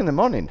 o'clock in the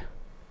morning.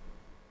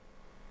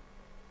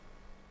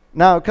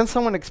 Now, can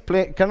someone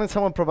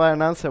provide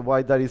an answer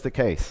why that is the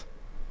case?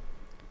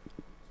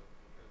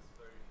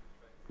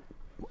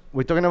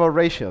 We're talking about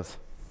ratios.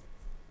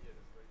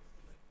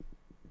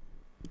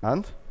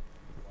 And?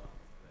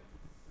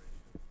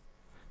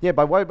 Yeah,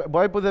 but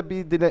why would there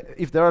be delay?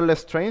 If there are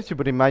less trains, you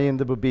would imagine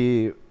it would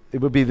be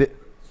the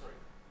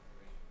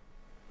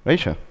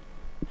ratio.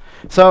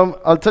 So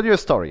I'll tell you a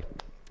story.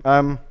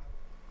 The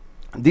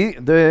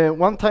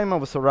one time I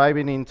was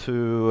arriving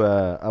into,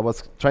 I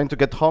was trying to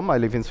get home. I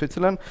live in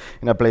Switzerland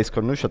in a place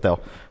called Neuchâtel.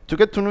 To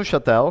get to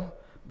Neuchâtel,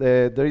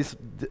 there is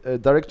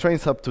direct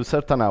trains up to a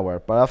certain hour,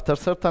 but after a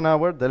certain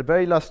hour, the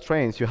very last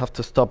trains you have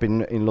to stop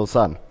in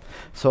Lausanne.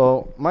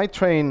 So my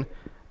train,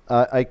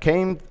 I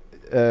came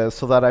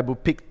so that I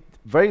would pick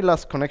very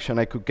last connection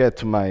I could get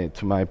to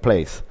my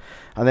place,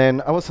 and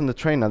then I was on the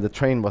train and the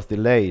train was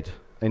delayed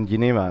in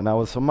Geneva, and I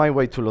was on my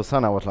way to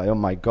Lausanne. I was like, oh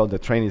my god, the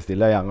train is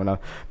delayed. I'm gonna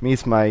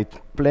miss my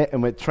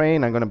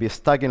train. I'm gonna be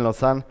stuck in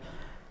Lausanne.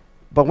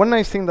 But one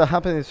nice thing that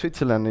happened in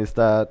Switzerland is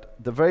that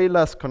the very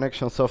last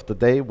connections of the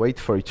day wait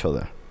for each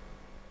other.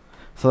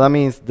 So that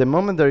means the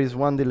moment there is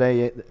one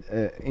delay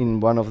in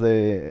one of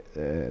the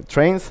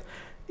trains,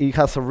 it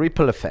has a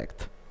ripple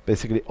effect.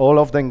 Basically, all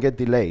of them get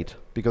delayed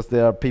because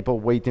there are people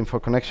waiting for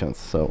connections.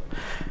 So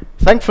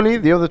thankfully,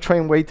 the other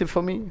train waited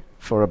for me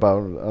for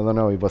about, I don't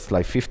know, it was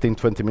like 15,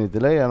 20-minute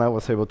delay, and I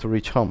was able to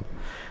reach home.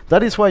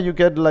 That is why you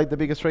get like the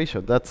biggest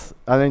ratio. That's,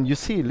 and then you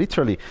see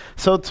literally.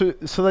 So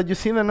that you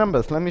see the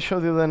numbers, let me show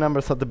you the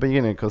numbers at the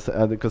beginning,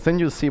 because then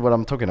you see what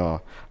I'm talking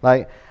about.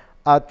 Like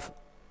at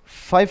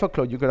 5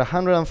 o'clock, you got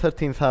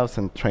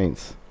 113,000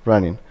 trains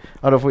running,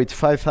 out of which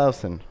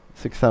 5,000,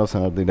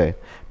 6,000 are delayed.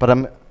 But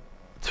I'm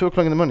 2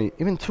 o'clock in the morning,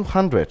 even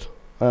 200,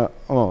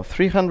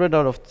 300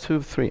 out of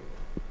 3.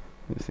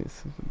 It's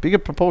a bigger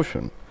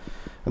proportion.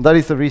 And that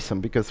is the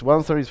reason, because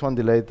once there is one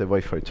delay, they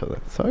wait for each other.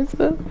 So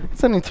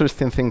it's an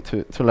interesting thing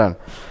to learn.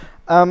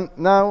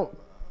 Now,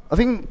 I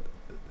think,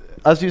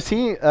 as you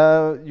see,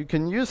 you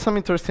can use some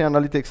interesting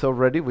analytics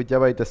already with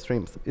Java 8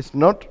 streams. It's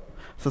not,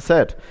 as I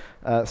said,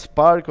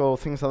 Spark or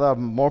things like that are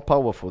more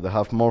powerful. They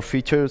have more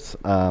features.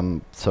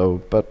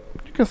 But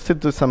you can still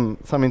do some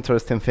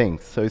interesting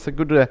things. So it's a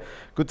good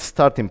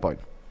starting point.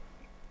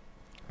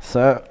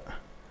 So.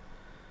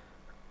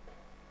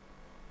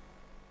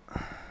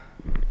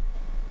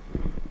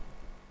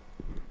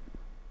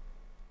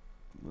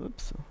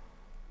 Oops.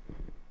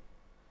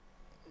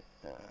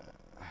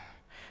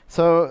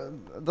 So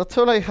that's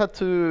all I had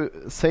to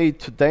say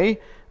today.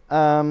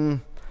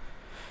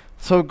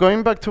 So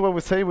going back to what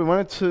we say, we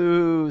wanted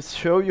to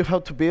show you how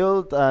to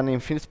build an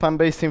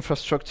Infinispan-based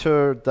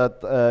infrastructure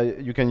that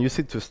you can use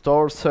it to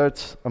store,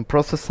 search, and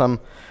process some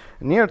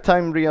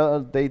near-time real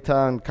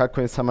data and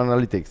calculate some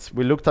analytics.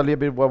 We looked a little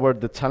bit what were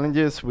the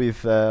challenges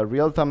with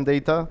real-time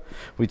data,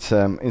 which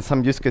in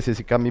some use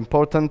cases it can be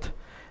important.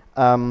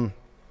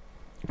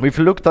 We've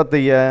looked at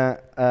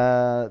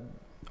the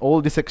all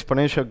this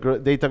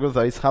exponential data growth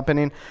that is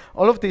happening.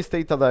 All of this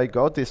data that I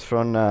got is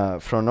from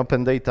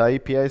open data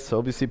APIs. So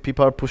obviously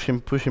people are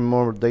pushing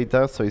more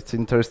data, so it's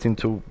interesting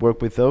to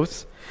work with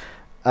those.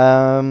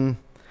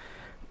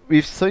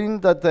 We've seen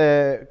that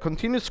the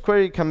continuous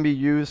query can be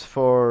used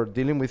for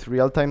dealing with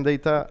real-time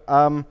data.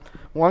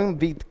 One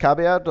big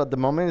caveat at the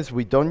moment is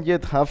we don't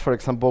yet have, for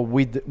example,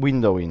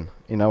 windowing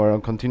in our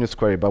own continuous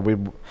query, but we're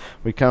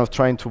kind of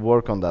trying to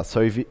work on that.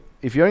 So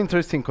if you're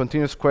interested in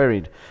continuous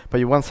query, but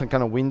you want some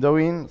kind of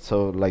windowing,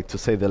 so like to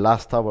say the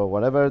last hour or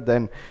whatever,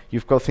 then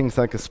you've got things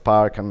like a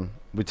Spark, and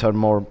which are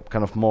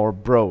more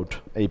broad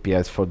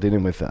APIs for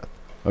dealing with that.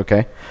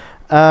 Okay.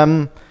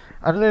 And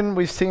then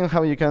we've seen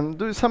how you can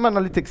do some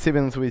analytics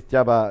events with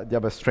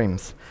Java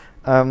streams.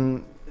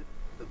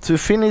 To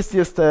finish,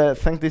 just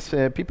thank these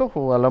people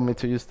who allow me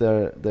to use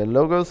their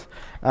logos.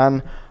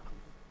 And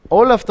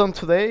all I've done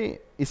today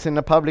is in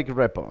a public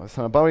repo. It's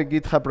in a public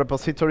GitHub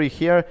repository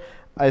here.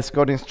 It's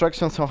got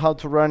instructions on how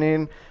to run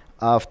it.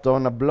 I've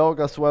done a blog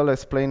as well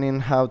explaining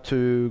how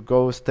to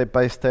go step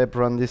by step,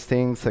 run these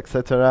things,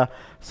 etc.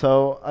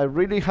 So I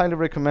really highly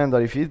recommend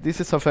that if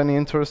this is of any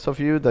interest of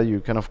you, that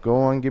you kind of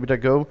go and give it a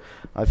go.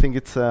 I think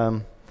it's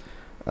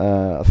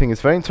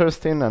very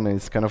interesting, and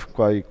it's kind of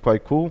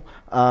quite cool.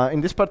 In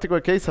this particular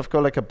case, I've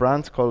got like a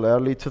branch called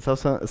Early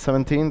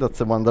 2017. That's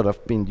the one that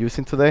I've been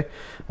using today.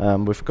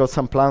 We've got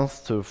some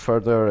plans to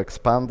further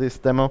expand this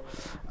demo.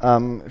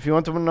 If you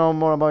want to know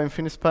more about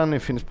Infinispan,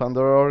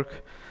 infinispan.org,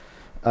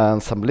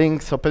 and some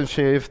links,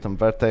 OpenShift and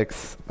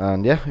Vertex.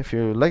 And yeah, if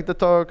you like the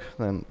talk,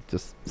 then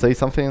just say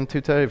something on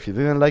Twitter. If you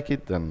didn't like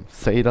it, then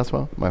say it as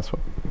well. Might as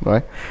well,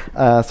 right?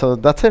 So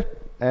that's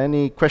it.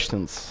 Any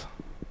questions?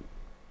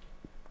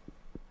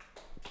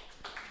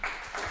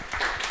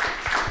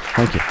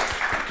 Thank you.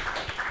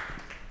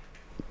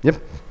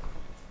 Yep.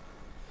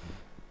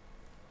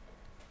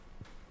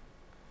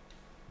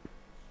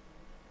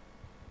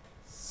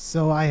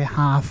 So I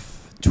have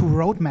two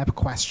roadmap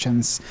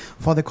questions.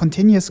 For the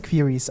continuous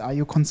queries, are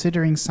you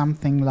considering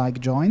something like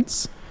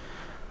joins?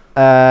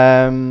 We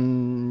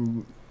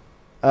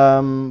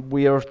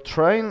are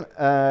trying.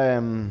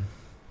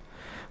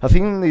 I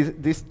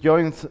think these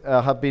joins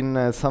have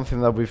been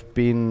something that we've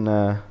been.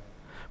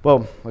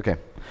 Well, okay.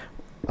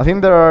 I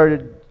think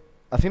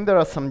there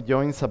are some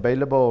joins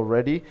available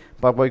already,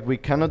 but what we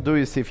cannot do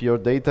is if your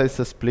data is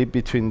split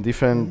between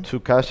different two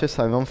caches,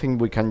 I don't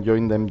think we can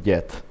join them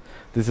yet.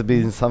 This has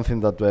been something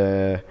that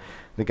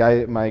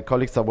my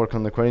colleagues that work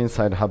on the querying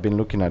side have been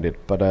looking at it,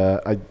 but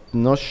I'm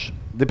not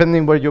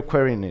depending where your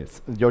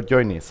your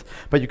join is.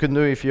 But you can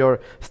do, if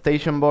your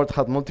station board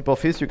had multiple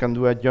fields, you can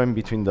do a join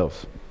between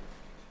those.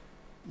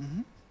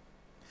 Mm-hmm.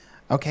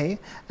 Okay,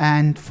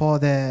 and for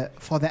the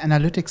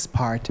analytics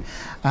part,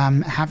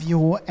 have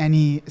you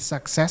any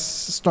success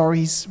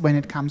stories when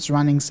it comes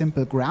running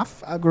simple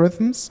graph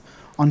algorithms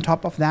on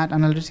top of that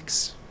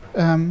analytics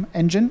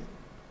engine?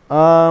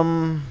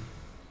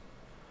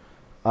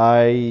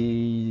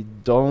 I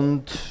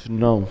don't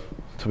know,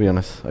 to be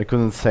honest. I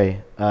couldn't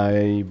say.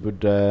 I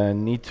would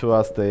need to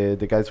ask the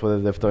guys whether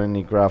they've done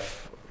any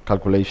graph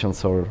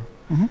calculations or...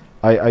 Mm-hmm.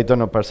 I don't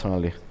know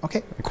personally.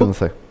 Okay, I couldn't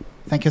say.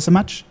 Thank you so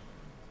much.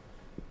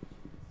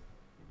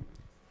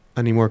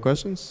 Any more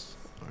questions?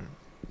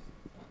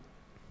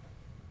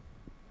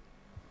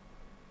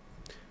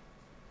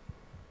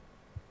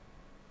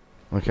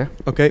 Okay.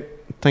 Okay,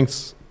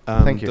 thanks.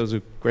 Thank you. That was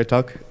a great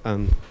talk.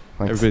 And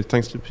everybody,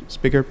 thanks to the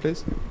speaker,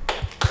 please.